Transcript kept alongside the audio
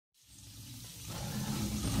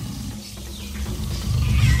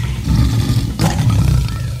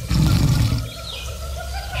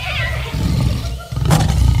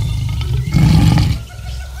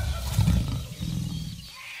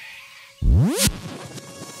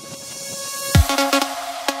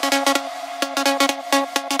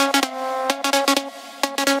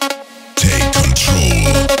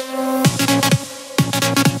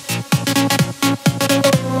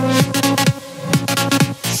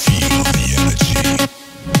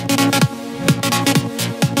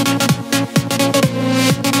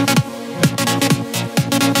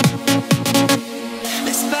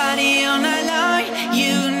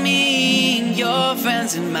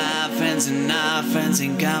our friends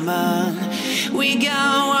in common. We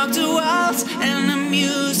gonna walk the walls and the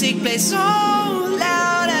music plays so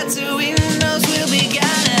loud that the windows will be gone.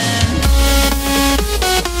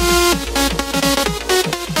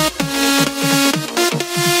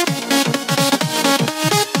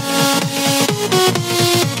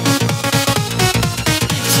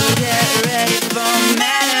 So get ready for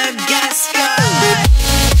Madagascar.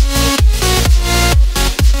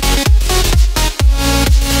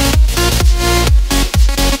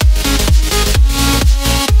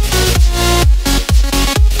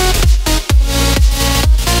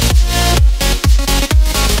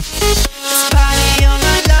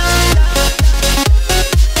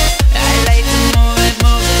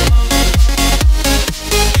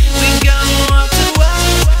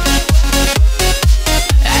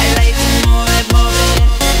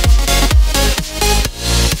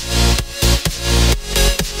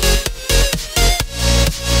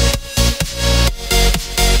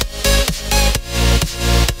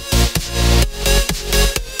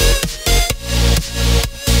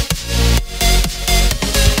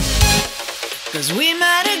 Cause we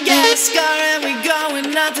Madagascar and we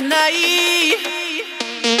going out tonight.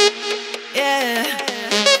 Yeah,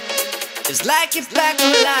 just like a pack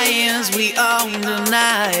of lions, we own the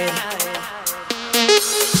night.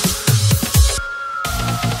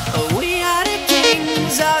 Oh, we are the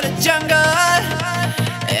kings of the jungle.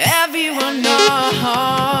 Everyone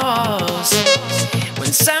knows.